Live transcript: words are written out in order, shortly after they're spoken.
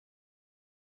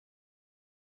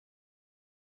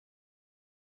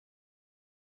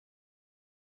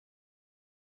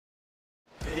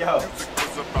Yo,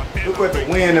 look what the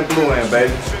wind and blue in,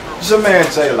 baby. It's your man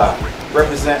JaLi,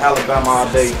 represent Alabama all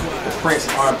day, the Prince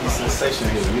and R&B sensation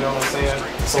here, you know what I'm saying?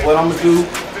 So what I'm gonna do,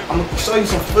 I'm gonna show you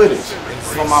some footage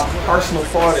from my personal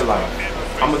party life.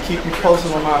 I'm gonna keep you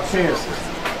posted on my appearances.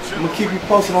 I'm gonna keep you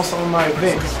posted on some of my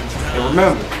events. And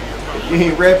remember, if you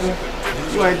ain't rapping,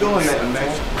 you ain't doing nothing, man.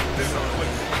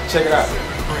 Check it out.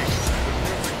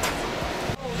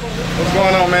 What's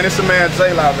going on, man? It's your man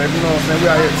JaLi, baby. You know what I'm saying? We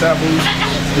out here at Taboo.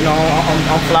 You know,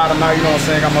 I'm fly tonight, you know what I'm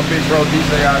saying? Got my big bro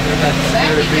DJ out there, got the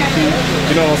spirit big key.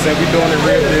 You know what I'm saying? We doing it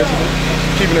real digital.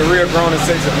 Keeping it real grown and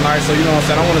sexy tonight. So you know what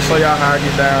I'm saying? I want to show y'all how I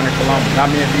get down in Columbus.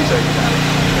 Not me and DJ get down.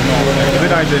 You know what I'm saying?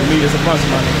 It ain't just me, it's a bunch of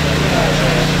money.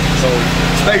 So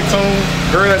stay tuned.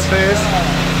 Girls Fest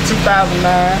 2009,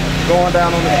 going down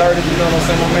on the 30th, you know what I'm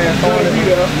saying? My man throwing it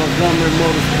up. Montgomery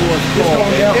Motorsports.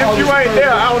 If you ain't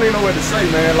there, I don't even know what to say,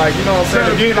 man. Like, you know what I'm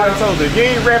saying? Again, like I told you, if you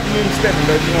ain't rapping, you ain't stepping,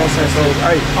 baby. You know what I'm saying? So,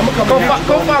 hey, I'm gonna come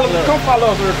follow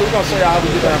us real quick. We're gonna show y'all how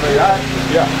we get down, baby. All right?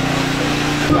 Yeah.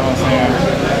 You know what I'm saying?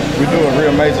 We do it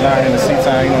real major down here in the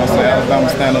C-Town, you know what I'm saying? Alabama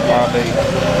stand up all day.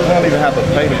 You don't even have to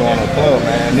pay to go on a club,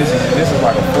 man. This is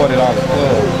like a $40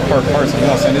 club per person, you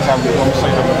know what I'm saying? This is how we do it. I'm gonna show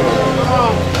you how we do it.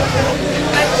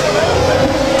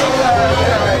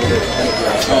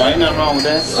 Oh, ain't nothing wrong with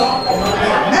that.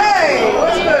 Hey,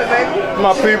 what's good, baby?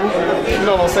 My people, you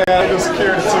know what I'm saying? I do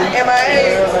security too.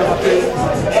 MIA.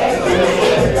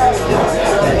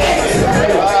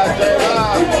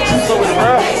 So with the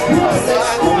bro?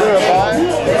 Good, boy.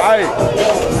 Hey.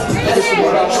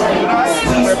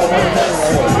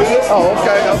 Oh,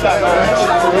 okay.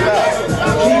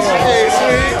 Hey,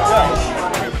 sweet.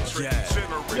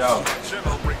 Yo,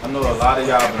 I know a lot of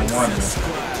y'all been wondering,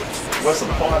 what's a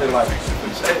party like for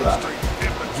JaLi?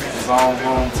 His own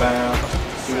hometown.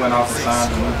 He went off and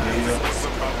signed a new deal.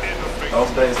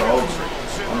 Those days are over.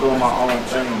 I'm doing my own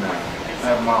thing now. I'm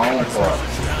having my own party.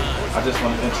 I just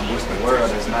want to introduce the world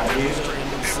that's not here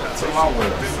to my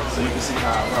world, so you can see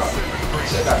how I rock.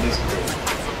 Check out this clip.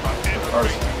 The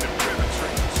first one.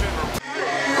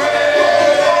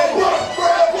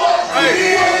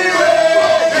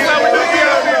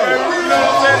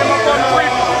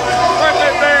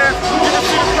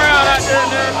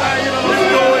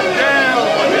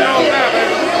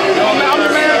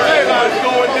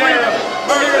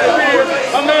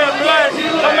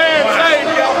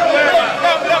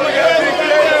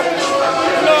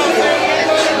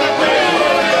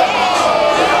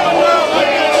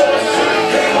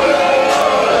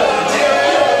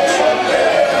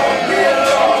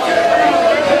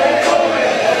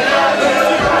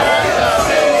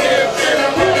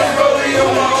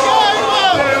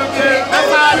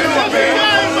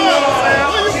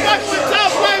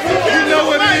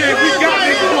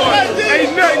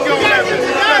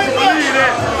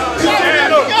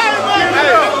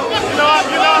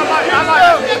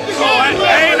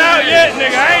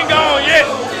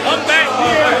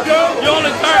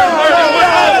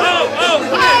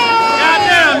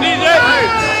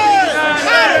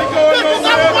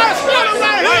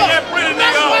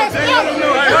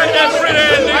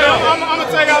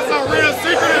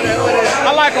 I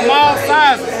like them all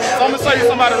sizes, so I'm gonna show you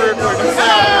somebody real quick. Let me show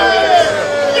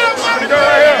y'all. You go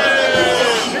right here.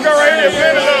 You go right here,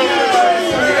 man. You know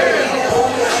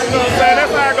what I'm saying?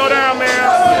 That's how I go down, man.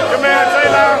 Your man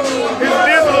JaLi, he's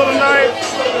digital tonight.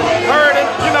 Heard it,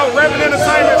 you know, rapping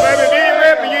entertainment, baby. If you ain't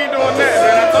rapping, you ain't doing that,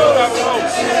 man. I told y'all before.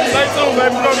 Stay tuned,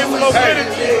 baby. We're gonna get some more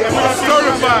footage, and we're gonna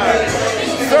certified.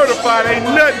 Certified, ain't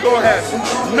nothing gonna happen.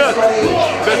 Nothing.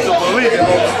 Best to believe it.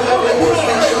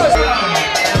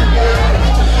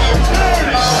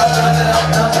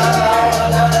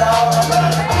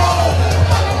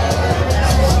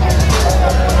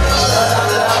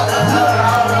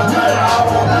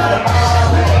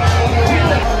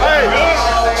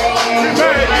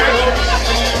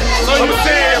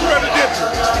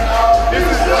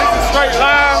 Straight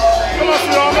live. Come on,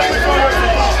 Sue. I'm gonna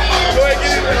go ahead and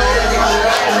get it.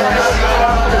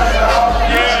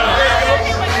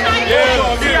 Yeah.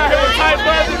 Yeah. We got here with tight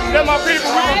budget.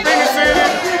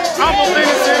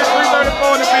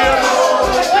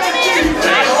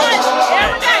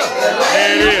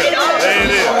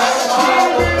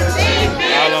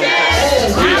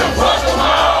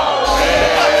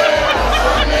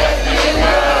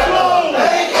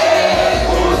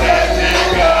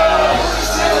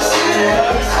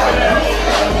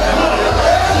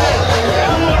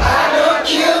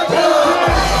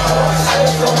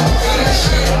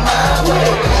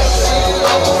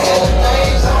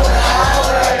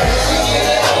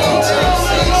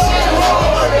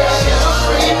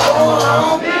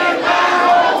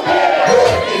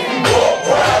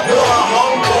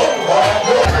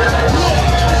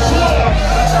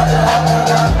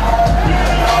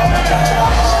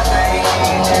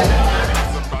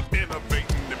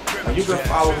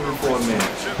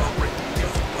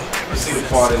 see the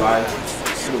party life,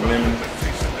 see the women,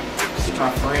 see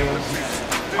my friends.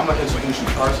 I'm gonna introduce you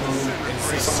personally,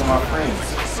 see some of my friends.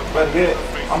 But yet,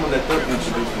 I'm gonna let them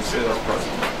introduce themselves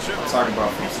personally. I'm talking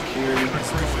about from security,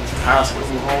 high school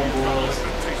homeboys,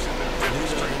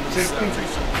 just people.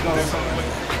 You know what I'm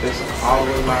saying? There's all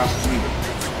the lives to me.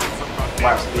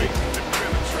 Watch this.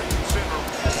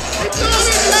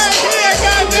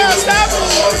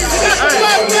 Hey,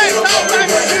 you know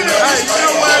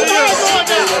what it is?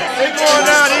 They going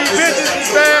down, these bitches is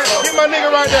bad. Get my nigga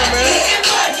right there, man.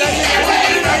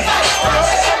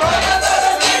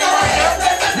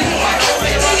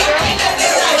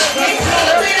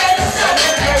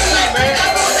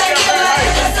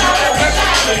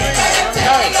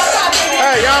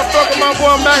 Hey, y'all fuck with my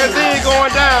boy Magazine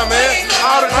going down, man.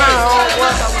 All the time,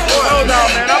 homeboy. No doubt,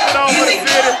 man. Up and over the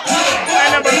city.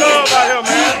 Ain't never love out here,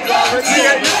 man. You see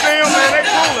them, man? They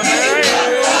coolin', man.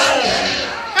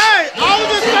 Hey, all of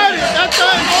this money, that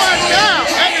thing going down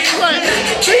at the train.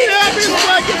 Beat up his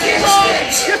way, get the car,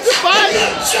 get the bike,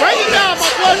 bring it down, my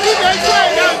boy. DJ Train,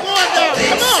 y'all going down.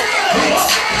 Come on.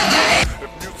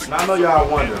 Now I know y'all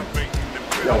wondering,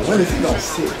 yo, when is he gonna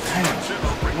sit down?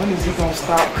 When is he gonna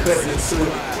stop cutting into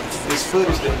this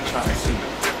footage that he's trying to see?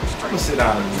 I'm gonna sit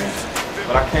down in a minute,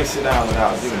 but I can't sit down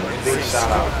without giving a big shout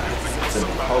out to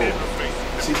Nicole.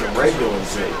 She's a radio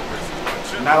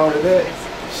executive. Not only that,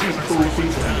 she's cool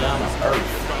people and down to earth.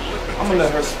 I'm gonna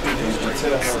let her speak and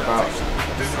tell her about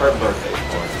her birthday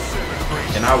party.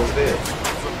 And I was there.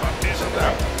 Check it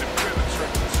out.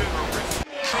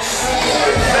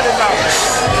 Check this out, man.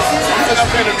 I'm sitting up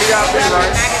in the VIP,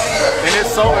 right? And it's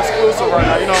so exclusive right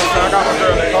now. You know what I'm saying? I got my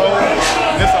girl Nicole,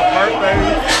 and it's her birthday,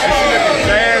 and she looking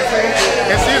jazzy,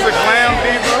 and she's a glam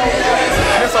diva,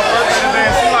 and it's her birthday today,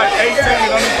 and she's like 18,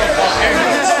 and I'm just gonna fuck in.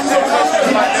 So shit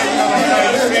like that, you know what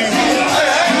I'm saying?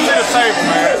 You see the table,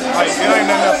 man. Like, it ain't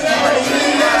nothing else to drink.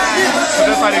 So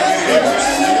that's how they get it in.